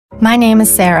My name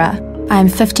is Sarah. I am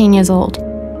 15 years old.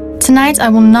 Tonight I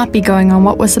will not be going on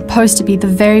what was supposed to be the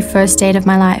very first date of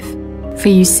my life. For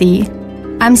you see,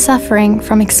 I'm suffering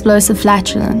from explosive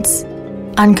flatulence.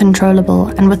 Uncontrollable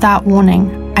and without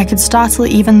warning, I could startle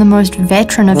even the most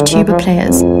veteran of tuba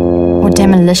players, or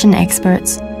demolition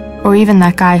experts, or even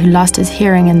that guy who lost his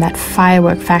hearing in that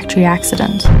firework factory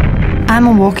accident. I'm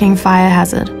a walking fire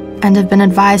hazard, and have been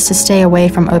advised to stay away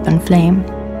from open flame.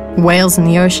 Whales in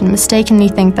the ocean mistakenly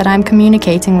think that I'm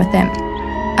communicating with them.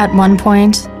 At one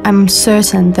point, I'm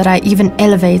certain that I even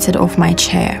elevated off my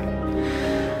chair.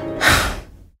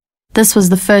 This was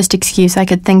the first excuse I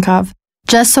could think of,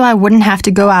 just so I wouldn't have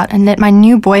to go out and let my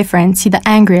new boyfriend see the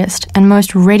angriest and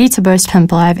most ready-to-burst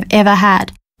pimple I've ever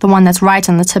had, the one that's right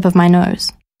on the tip of my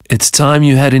nose. It's time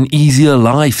you had an easier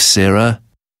life, Sarah.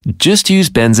 Just use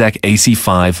Benzac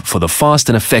AC5 for the fast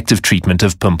and effective treatment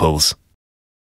of pimples.